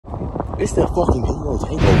It's that fucking D-ROW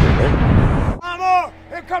takeover, man. Mama,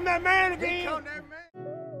 here come that man again. Here come that man.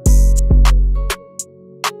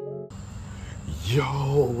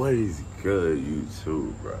 Yo, what is good,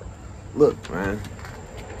 YouTube, bro? Look, man.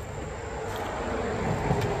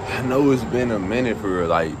 I know it's been a minute for real.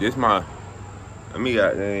 Like, this my... Let me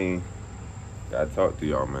gotta talk to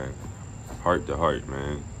y'all, man. Heart to heart,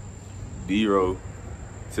 man. D-ROW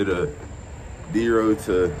to... I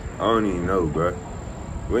don't even know, bro.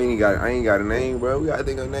 I ain't got a name, bro. We gotta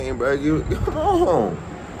think of a name, bro. Come on,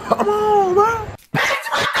 bro.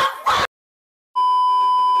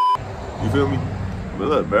 You feel me? But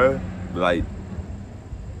look, bro. Like,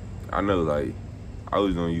 I know, like, I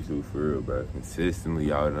was on YouTube for real, bro. Consistently,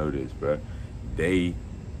 y'all know this, bro. Day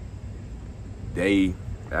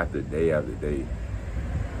after day after day.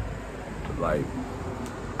 Like,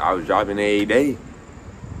 I was dropping every day.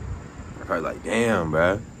 I was like, damn,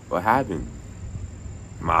 bro. What happened?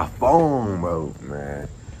 My phone, bro, man.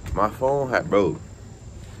 My phone had broke.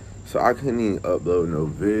 So I couldn't even upload no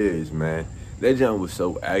vids, man. That junk was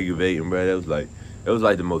so aggravating, bro. It was like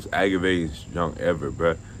the most aggravating junk ever,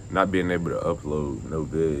 bro. Not being able to upload no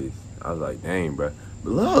vids. I was like, dang, bro.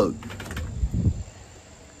 But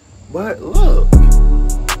look.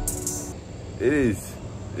 It is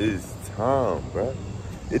time, bro.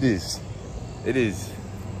 It is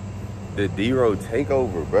the D-ROW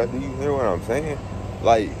takeover, bro. Do you hear what I'm saying?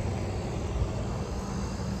 Like,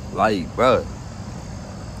 bro,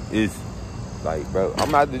 it's like, bro, I'm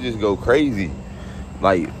about to just go crazy.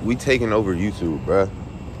 Like, we taking over YouTube, bro.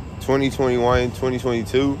 2021,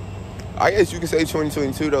 2022. I guess you can say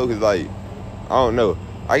 2022 though, cause like, I don't know.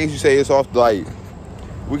 I guess you say it's off, like,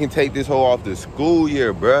 we can take this whole off the school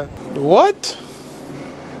year, bro. What?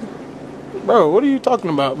 Bro, what are you talking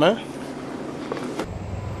about, man?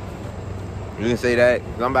 You can say that,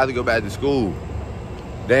 cause I'm about to go back to school.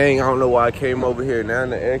 Dang, I don't know why I came over here. Now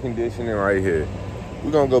in the air conditioning right here.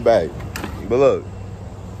 We're gonna go back. But look,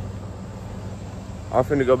 I'm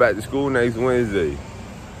finna go back to school next Wednesday.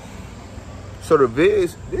 So the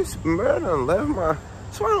vids, this man done left my,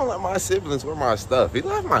 so I don't let my siblings wear my stuff. He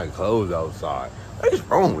left my clothes outside. What is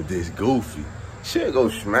wrong with this goofy? Shit go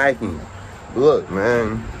smacking. Look,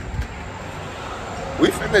 man. We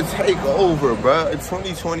finna take over, bro.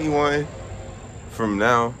 2021. From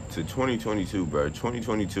now to 2022, bro.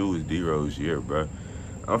 2022 is D-ROW's year, bro.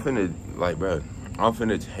 I'm finna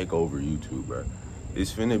take over YouTube, bro.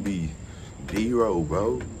 It's finna be D-ROW,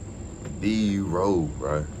 bro. D-ROW,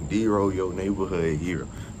 bro. D-ROW, your neighborhood hero.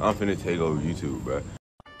 I'm finna take over YouTube, bro.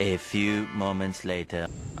 A few moments later.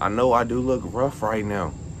 I know I do look rough right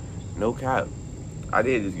now. No cap. I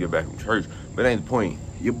did just get back from church, but ain't the point.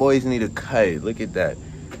 Your boys need a cut. Look at that.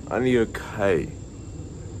 I need a cut.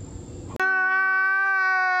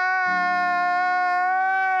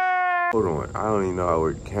 Hold on, I don't even know how to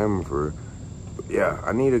work the camera for, but yeah,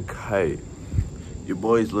 I need a cut. Your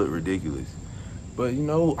boys look ridiculous. But you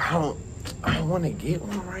know, I don't wanna get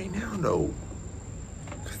one right now though.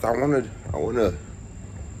 Cause I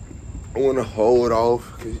wanna hold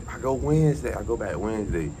off, cause I go back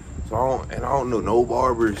Wednesday. So I don't know no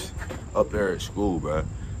barbers up there at school, bro.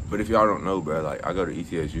 But if y'all don't know, bro, like I go to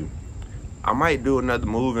ETSU. I might do another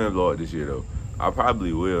moving vlog this year though. I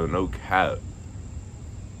probably will, no cap.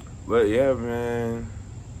 But yeah, man,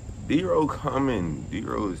 D-ROW coming.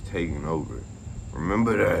 D-ROW is taking over.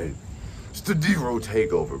 Remember that. It's the D-ROW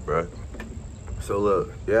takeover, bro. So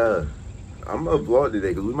look, yeah, I'm gonna vlog today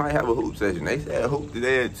because we might have a hoop session. They said hoop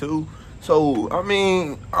today at 2. So I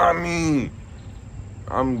mean, I'm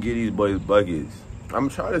gonna get these boys buckets. I'm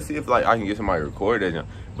trying to see if like I can get somebody to record that jump.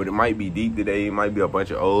 But it might be deep today. It might be a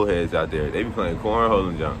bunch of old heads out there. They be playing cornhole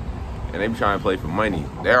and jump, and they be trying to play for money.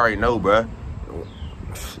 They already know, bro.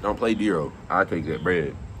 Don't play D-ROW. I'll take that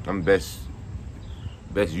bread. I'm best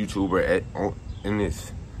YouTuber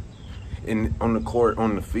on the court,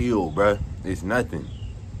 on the field, bruh. It's nothing.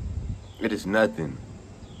 It is nothing.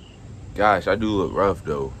 Gosh, I do look rough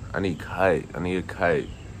though. I need a cut.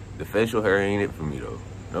 The facial hair ain't it for me though.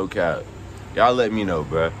 No cap. Y'all let me know,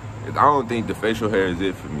 bruh. I don't think the facial hair is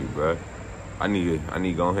it for me, bruh. I need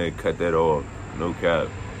to go ahead and cut that off. No cap.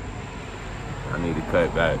 I need to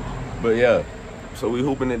cut back. But yeah. So we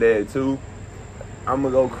hooping today too. I'm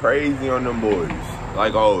gonna go crazy on them boys,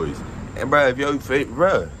 like always. And bro, if your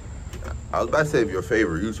favorite, I was about to say if your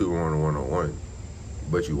favorite YouTuber on the 101,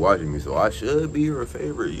 but you watching me, so I should be your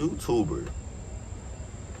favorite YouTuber.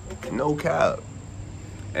 No cap.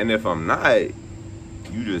 And if I'm not,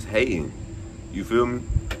 you just hating. You feel me?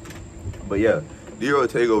 But yeah, D-ROW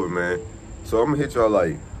takeover, man. So I'm gonna hit y'all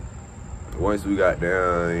like once we got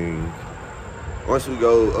down. Once we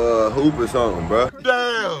go hoop or something, bro.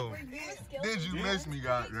 Damn! Did you miss me,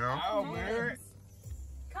 goddamn? Oh, man.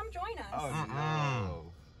 Come join us. Oh,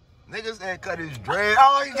 no. Nigga said cut his dread.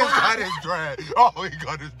 Oh, he just cut his dread. Oh, he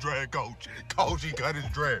cut his dread, coach. Coach, he cut his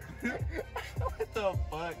dread. What the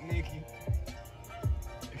fuck, Nikki?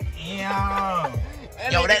 Damn.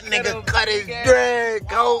 Yo, that nigga cut his dread,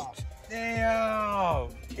 coach. Damn.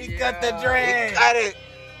 He cut the dread. He cut it.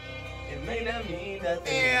 It may not mean nothing,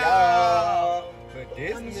 Damn. y'all, but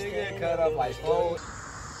this nigga cut up like 4.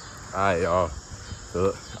 Alright, y'all.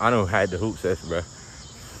 So I done had the hoop session, bro.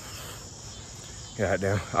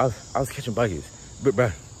 Goddamn, I was catching buckets, but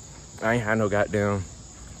bro, I ain't had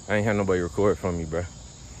nobody record for me, bro.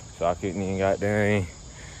 So I couldn't even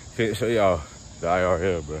couldn't show y'all the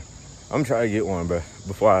IRL, bro. I'm trying to get one, bro,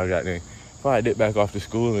 before I dip back off to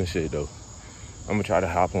school and shit, though. I'm gonna try to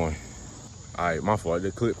hop on. Alright, my fault,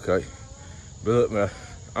 the clip cut. But look, man,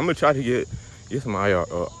 I'm gonna try to get some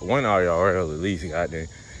one IRL at least, goddamn.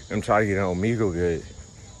 I'm trying to get on Omegle good.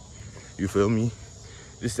 You feel me?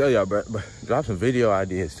 Just tell y'all, bro, drop some video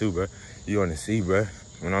ideas too, bro. You wanna see, bro,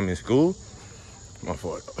 when I'm in school? My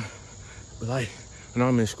fault. But like, when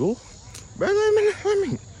I'm in school, bro,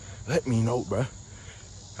 let me know, bro.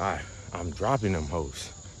 Alright, I'm dropping them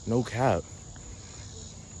hoes. No cap.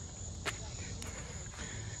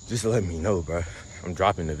 Just let me know, bro. I'm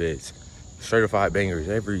dropping the vids. Certified bangers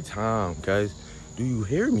every time, cuz. Do you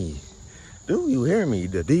hear me? Do you hear me?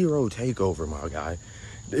 The D-ROW takeover, my guy.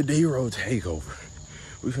 The D-ROW takeover.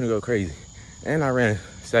 We finna go crazy. And I ran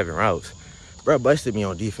 7 routes. Bro busted me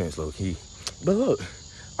on defense, low key. But look,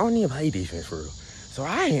 I don't even play defense for real. So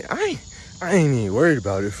I ain't even worried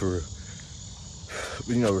about it for real.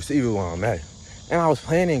 But you know, receiver while I'm at it. And I was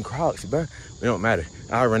playing in Crocs, bro. It don't matter.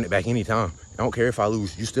 I'll run it back anytime. I don't care if I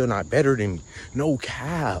lose. You still not better than me. No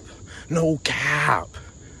cap. No cap.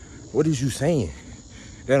 What is you saying?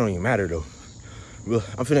 That don't even matter though. Well,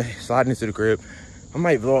 I'm finna slide into the crib. I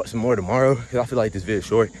might vlog some more tomorrow because I feel like this vid's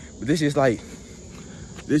short. But this is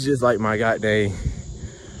just like my goddamn,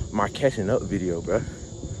 my catching up video, bro.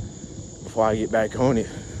 Before I get back on it,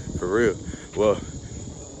 for real. Well,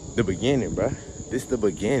 the beginning, bro. This is the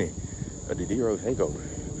beginning of the D-ROW takeover.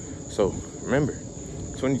 So remember,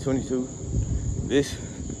 2022, this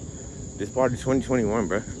part of 2021,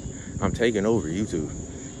 bro. I'm taking over YouTube.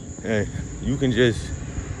 And you can just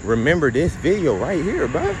remember this video right here,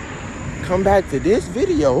 bro. Come back to this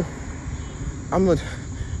video. I'm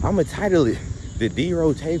gonna title it the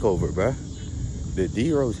D-ROW takeover, bro. The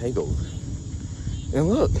D-ROW takeover. And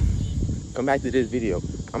look, come back to this video.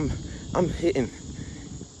 I'm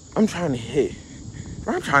trying to hit.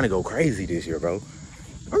 Bro, I'm trying to go crazy this year, bro.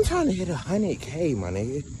 I'm trying to hit 100K, my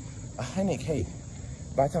nigga. 100K.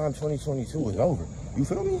 By the time 2022 is over. You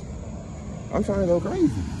feel me? I'm trying to go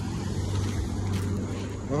crazy.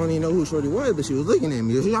 I don't even know who Shorty was, but she was looking at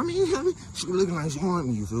me. I mean, she was looking like she wanted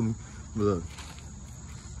me, you feel me? But look,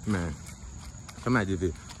 man, come at this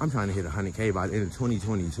video. I'm trying to hit 100K by the end of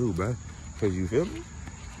 2022, bro. Cause you feel me?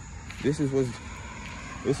 This is what's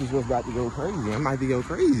about to go crazy. I'm about to go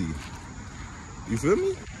crazy. You feel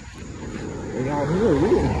me? And y'all here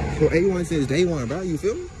rooting for A1 since day one, bro. You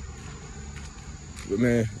feel me? But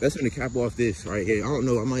man, that's gonna cap off this right here. I don't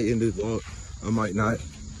know. I might end this vlog. I might not.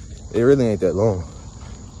 It really ain't that long.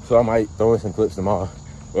 So I might throw in some clips tomorrow.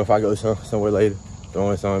 Or if I go somewhere later,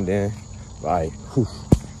 throw in some then. Like, whew.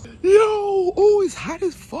 Yo, oh, it's hot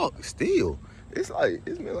as fuck still. It's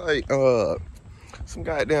been like, some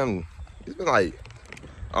goddamn, it's been like,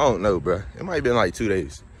 I don't know, bro. It might have been like 2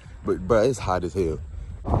 days. But, bro, it's hot as hell.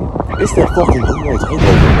 It's that fucking D-ROW takeover,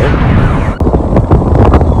 man.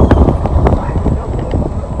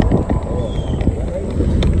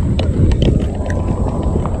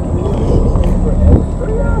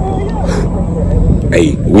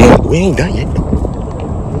 Hey, we ain't done yet.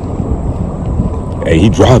 Hey, he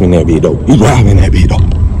driving that bit though. He driving that bit though.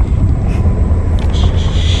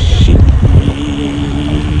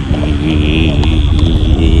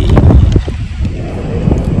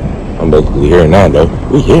 I'm basically here now though.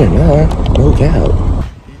 We here now. No doubt.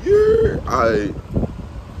 Yeah,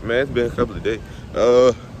 man, it's been a couple of days.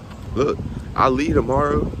 Look, I leave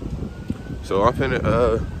tomorrow. So I'm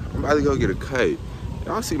about to go get a cut.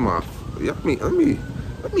 Y'all see my, let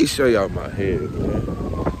me show y'all my head,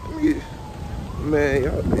 man.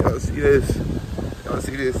 Y'all see this? Y'all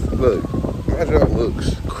see this? Look, my job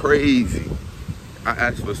looks crazy. I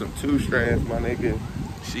asked for some 2 strands, my nigga.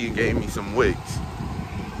 She gave me some wigs.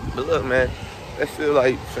 But look, man, that's still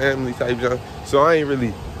like family type job. So I ain't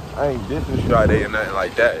dissing Friday or nothing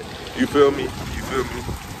like that. You feel me? You feel me?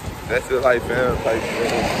 That's still like family type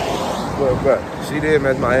shit. But she did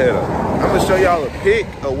mess my head up. I'm gonna show y'all a pic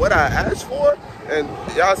of what I asked for, And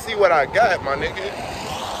y'all see what I got, my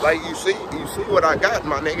nigga. Like you see what I got,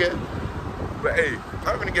 my nigga. But hey,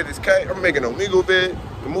 I'm gonna get this cake. I'm making a wiggle bit,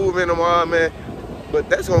 the moving tomorrow, man. But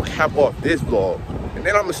that's gonna cap off this vlog. And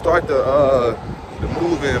then I'm gonna start the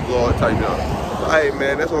move-in vlog type of. Alright,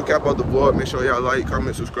 man, that's gonna cap off the vlog. Make sure y'all like,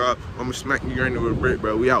 comment, subscribe. I'm gonna smack you right into a brick,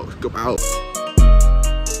 bro. We out. Go out.